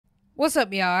What's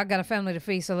up, y'all? I got a family to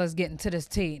feed, so let's get into this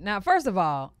tea. Now, first of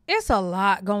all, it's a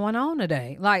lot going on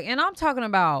today. And I'm talking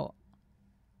about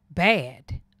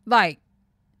bad.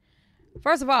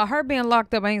 First of all, her being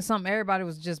locked up ain't something everybody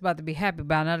was just about to be happy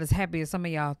about. Not as happy as some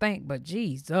of y'all think, but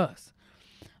Jesus.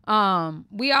 We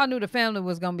all knew the family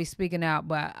was going to be speaking out,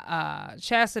 but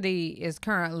Chastity is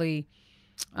currently,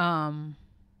 you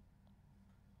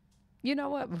know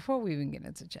what? Before we even get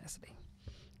into Chastity.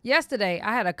 Yesterday,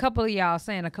 I had a couple of y'all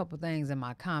saying a couple things in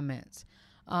my comments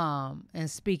and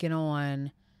speaking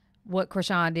on what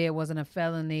Chrisean did wasn't a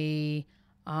felony.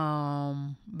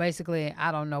 Basically,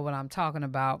 I don't know what I'm talking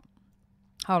about.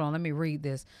 Hold on, let me read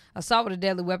this. Assault with a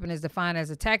deadly weapon is defined as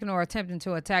attacking or attempting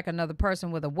to attack another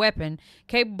person with a weapon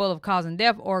capable of causing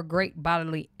death or great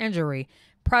bodily injury.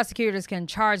 Prosecutors can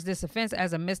charge this offense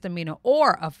as a misdemeanor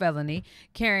or a felony,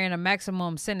 carrying a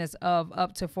maximum sentence of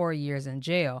up to 4 years in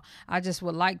jail. I just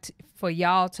would like for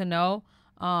y'all to know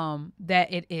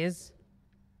that it is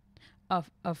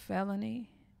a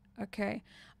felony. Okay.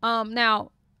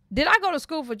 Now, did I go to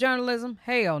school for journalism?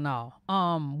 Hell no.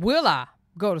 Will I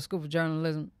go to school for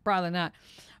journalism? Probably not.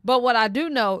 But what I do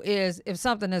know is if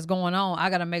something is going on, I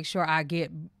got to make sure I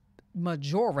get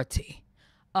majority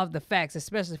of the facts,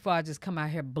 especially if I just come out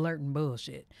here blurting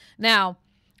bullshit. Now,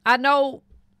 I know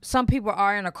some people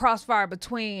are in a crossfire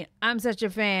between I'm such a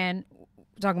fan,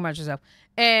 talking about yourself,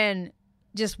 and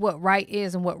just what right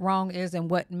is and what wrong is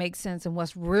and what makes sense and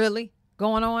what's really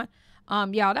going on.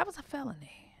 Y'all, that was a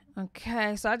felony.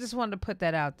 Okay, so I just wanted to put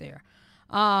that out there.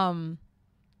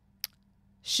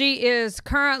 She is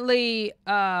currently,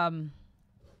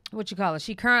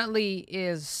 she currently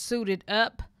is suited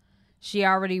up. She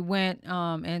already went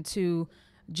into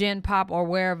Gen Pop or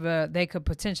wherever they could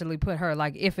potentially put her,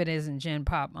 like if it isn't Gen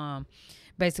Pop,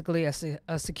 basically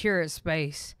a secured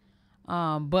space,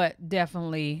 but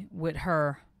definitely with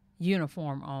her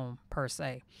uniform on per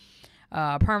se.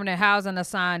 Permanent housing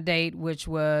assigned date, which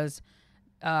was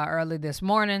early this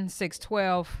morning,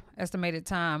 6:12, estimated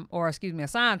time, or excuse me,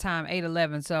 assigned time,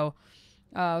 8:11. So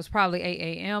it was probably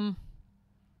 8 a.m.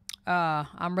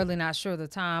 I'm really not sure the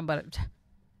time, but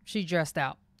she dressed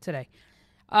out today.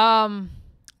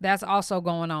 That's also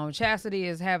going on. Chastity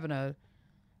is having a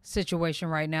situation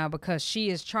right now because she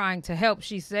is trying to help.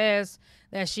 She says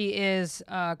that she is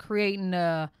creating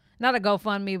not a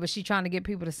GoFundMe, but she's trying to get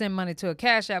people to send money to a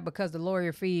Cash App because the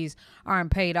lawyer fees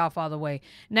aren't paid off all the way.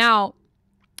 Now,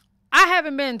 I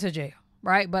haven't been to jail,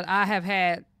 right? But I have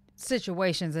had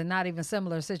situations, and not even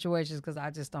similar situations because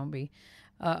I just don't be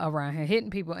around here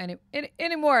hitting people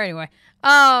anymore anyway.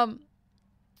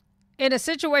 In a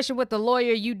situation with the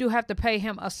lawyer, you do have to pay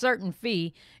him a certain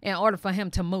fee in order for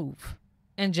him to move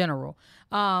in general.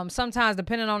 Sometimes,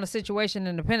 depending on the situation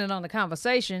and depending on the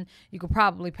conversation, you could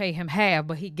probably pay him half,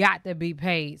 but he got to be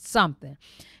paid something.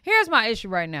 Here's my issue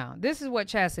right now. This is what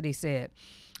Chastity said.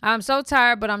 I'm so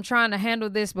tired, but I'm trying to handle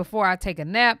this before I take a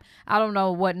nap. I don't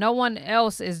know what no one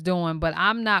else is doing, but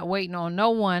I'm not waiting on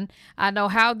no one. I know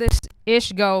how this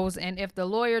ish goes, and if the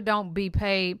lawyer don't be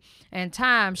paid in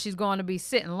time, she's going to be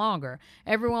sitting longer.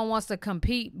 Everyone wants to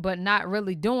compete, but not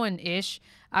really doing ish.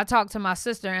 I talked to my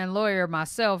sister and lawyer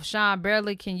myself. Sean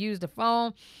barely can use the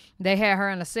phone. They had her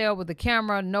in a cell with the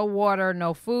camera, no water,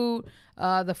 no food,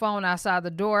 the phone outside the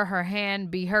door, her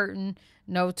hand be hurting,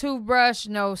 no toothbrush,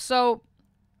 no soap,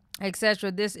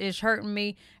 etc. This is hurting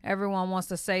me. Everyone wants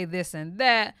to say this and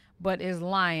that, but is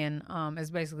lying,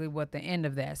 is basically what the end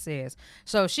of that says.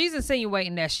 So she's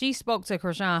insinuating that she spoke to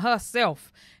Chrisean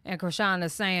herself, and Chrisean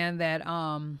is saying that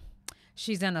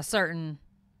she's in a certain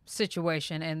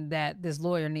situation and that this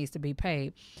lawyer needs to be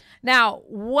paid. Now,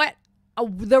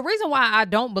 the reason why I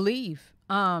don't believe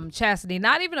Chastity,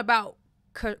 not even about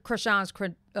Chrisean's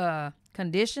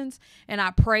conditions, and I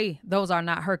pray those are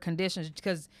not her conditions,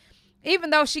 because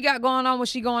even though she got going on what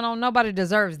she going on, nobody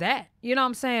deserves that. You know what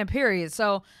I'm saying? Period.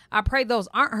 So I pray those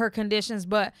aren't her conditions.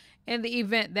 But in the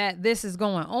event that this is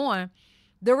going on,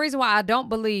 the reason why I don't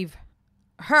believe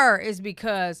her is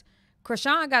because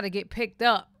Chrisean got to get picked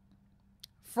up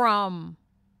from,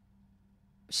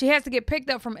 she has to get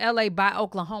picked up from LA by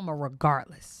Oklahoma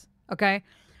regardless. Okay.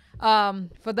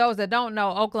 For those that don't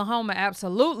know, Oklahoma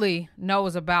absolutely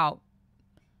knows about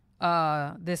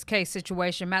this case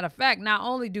situation. Matter of fact, not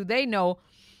only do they know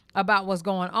about what's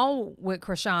going on with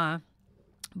Chrisean,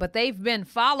 but they've been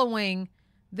following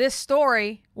this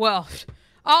story. Well,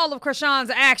 all of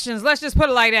Chrisean's actions. Let's just put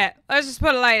it like that.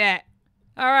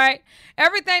 All right.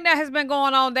 Everything that has been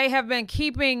going on, they have been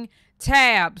keeping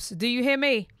tabs. Do you hear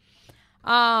me?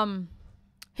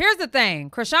 Here's the thing.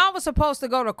 Chrisean was supposed to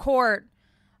go to court.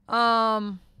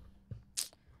 What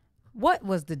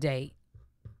was the date?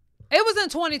 It was in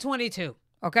 2022.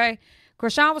 Okay.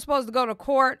 Chrisean was supposed to go to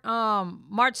court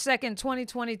March 2nd,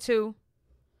 2022.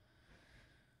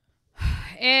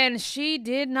 And she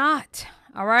did not.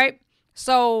 All right.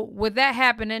 So with that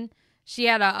happening, they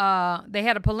had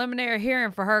a preliminary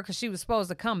hearing for her because she was supposed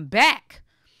to come back.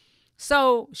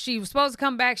 So she was supposed to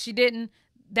come back. She didn't.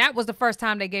 That was the first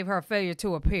time they gave her a failure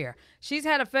to appear. She's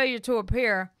had a failure to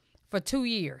appear for 2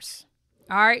 years.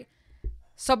 All right.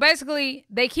 So basically,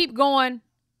 they keep going,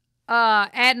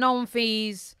 adding on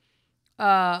fees,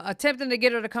 attempting to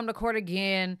get her to come to court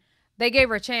again. They gave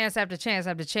her chance after chance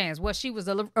after chance. What she was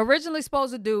originally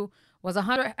supposed to do was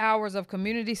 100 hours of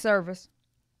community service,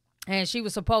 and she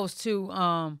was supposed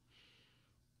to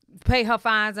pay her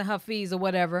fines and her fees or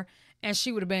whatever, and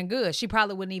she would have been good. She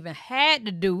probably wouldn't even had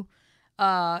to do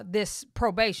this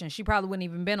probation. She probably wouldn't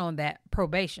even been on that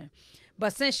probation.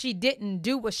 But since she didn't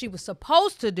do what she was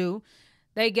supposed to do,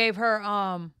 they gave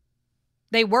her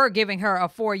they were giving her a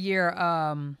 4-year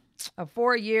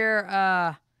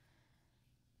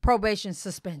probation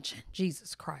suspension.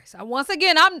 Jesus Christ. Once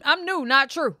again, I'm new, not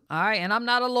true. All right, and I'm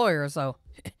not a lawyer, so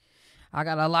I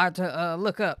got a lot to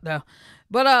look up though.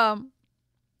 But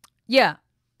yeah.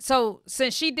 So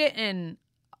since she didn't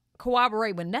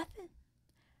cooperate with nothing,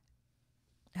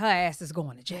 her ass is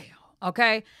going to jail.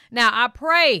 Okay. Now I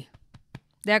pray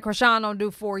that Chrisean don't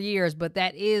do 4 years, but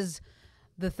that is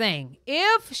the thing.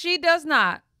 If she does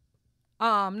not,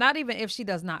 not even if she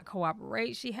does not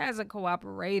cooperate, she hasn't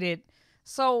cooperated.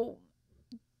 So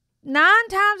 9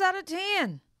 times out of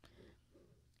 10,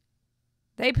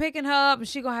 they picking her up and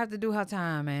she gonna have to do her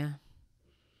time, man.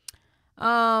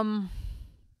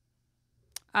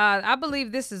 I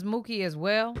believe this is Mookie as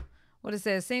well. What it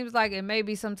says, seems like it may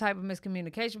be some type of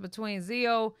miscommunication between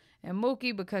Zio and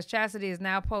Mookie because Chastity is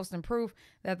now posting proof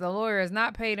that the lawyer is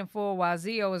not paid in full while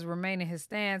Zio is remaining his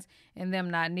stance and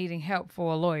them not needing help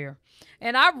for a lawyer.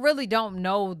 And I really don't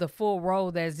know the full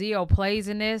role that Zio plays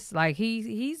in this. Like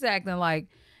he's acting like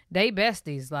they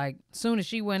besties. Like soon as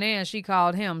she went in, she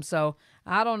called him. So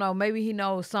I don't know. Maybe he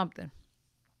knows something.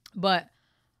 But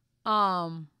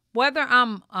whether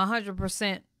I'm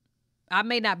 100%, I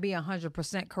may not be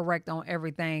 100% correct on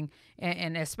everything,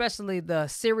 and especially the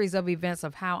series of events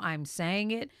of how I'm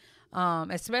saying it,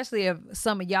 especially if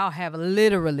some of y'all have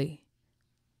literally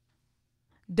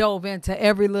dove into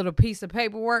every little piece of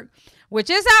paperwork, which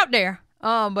is out there.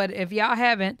 But if y'all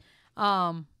haven't,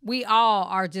 we all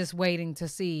are just waiting to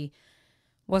see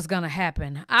what's going to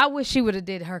happen. I wish she would have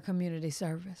did her community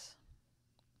service.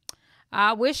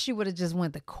 I wish she would have just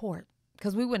went to court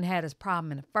because we wouldn't have had this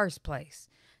problem in the first place.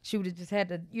 She would have just had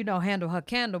to, handle her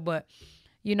candle. But,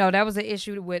 that was an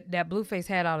issue with that Blueface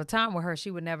had all the time with her. She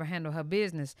would never handle her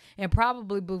business. And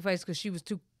probably Blueface because she was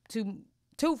too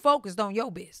focused on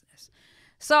your business.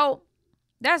 So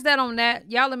that's that on that.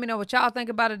 Y'all let me know what y'all think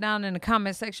about it down in the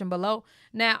comment section below.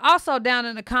 Now, also down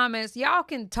in the comments, y'all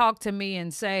can talk to me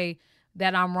and say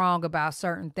that I'm wrong about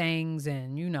certain things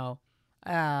and,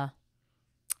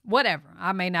 whatever.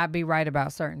 I may not be right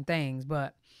about certain things,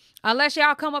 but unless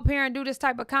y'all come up here and do this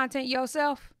type of content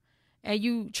yourself and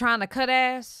you trying to cut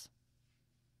ass,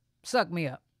 suck me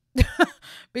up.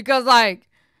 Because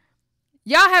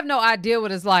y'all have no idea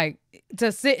what it's like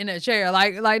to sit in a chair.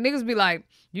 Like niggas be like,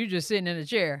 you just sitting in a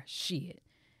chair. Shit.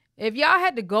 If y'all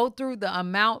had to go through the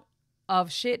amount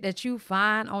of shit that you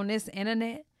find on this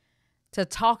internet to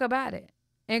talk about it.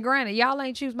 And granted, y'all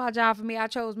ain't choose my job for me. I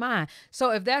chose mine.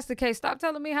 So if that's the case, stop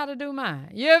telling me how to do mine.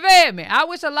 You feel me? I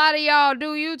wish a lot of y'all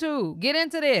do YouTube. Get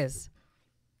into this.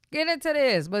 Get into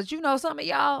this. But some of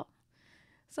y'all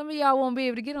won't be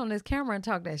able to get on this camera and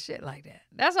talk that shit like that.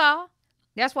 That's all.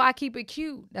 That's why I keep it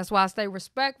cute. That's why I stay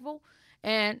respectful.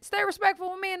 And stay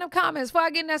respectful with me in the comments before I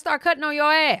get in there and start cutting on your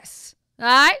ass. All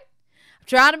right? I'm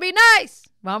trying to be nice.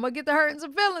 But I'm going to get to hurting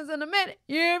some feelings in a minute.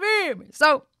 You feel me?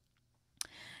 So,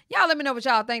 y'all let me know what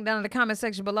y'all think down in the comment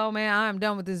section below, man. I am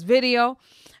done with this video.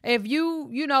 If you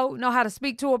know how to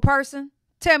speak to a person,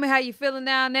 tell me how you feeling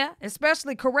down there.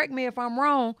 Especially correct me if I'm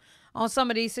wrong on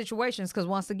some of these situations. Because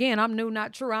once again, I'm new,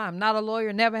 not true. I'm not a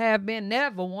lawyer, never have been,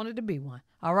 never wanted to be one.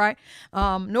 All right?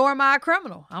 Nor am I a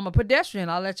criminal. I'm a pedestrian.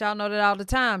 I'll let y'all know that all the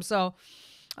time. So,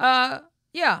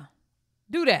 yeah.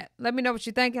 Do that. Let me know what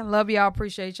you're thinking. Love y'all.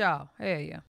 Appreciate y'all. Hell yeah.